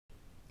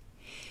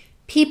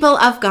People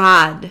of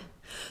God,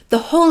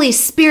 the Holy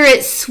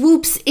Spirit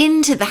swoops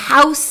into the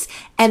house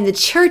and the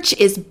church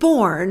is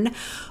born,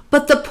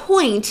 but the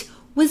point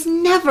was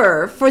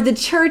never for the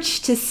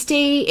church to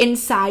stay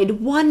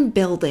inside one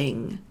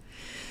building.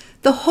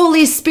 The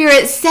Holy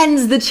Spirit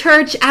sends the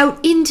church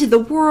out into the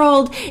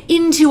world,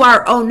 into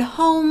our own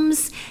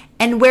homes,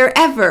 and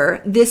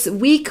wherever this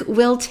week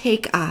will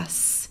take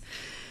us.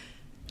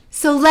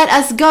 So let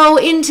us go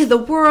into the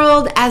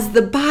world as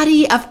the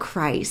body of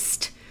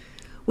Christ,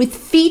 with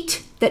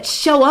feet that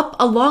show up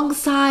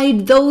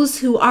alongside those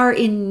who are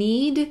in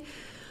need,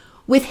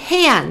 with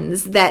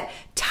hands that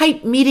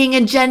type meeting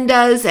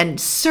agendas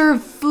and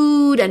serve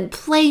food and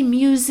play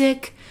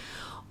music,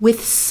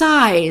 with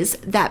sighs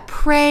that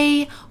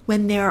pray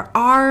when there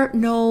are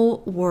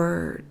no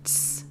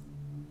words.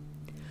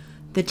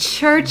 The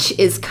church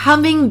is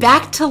coming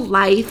back to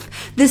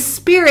life. The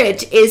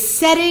Spirit is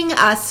setting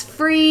us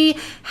free.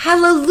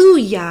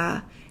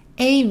 Hallelujah.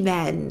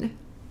 Amen.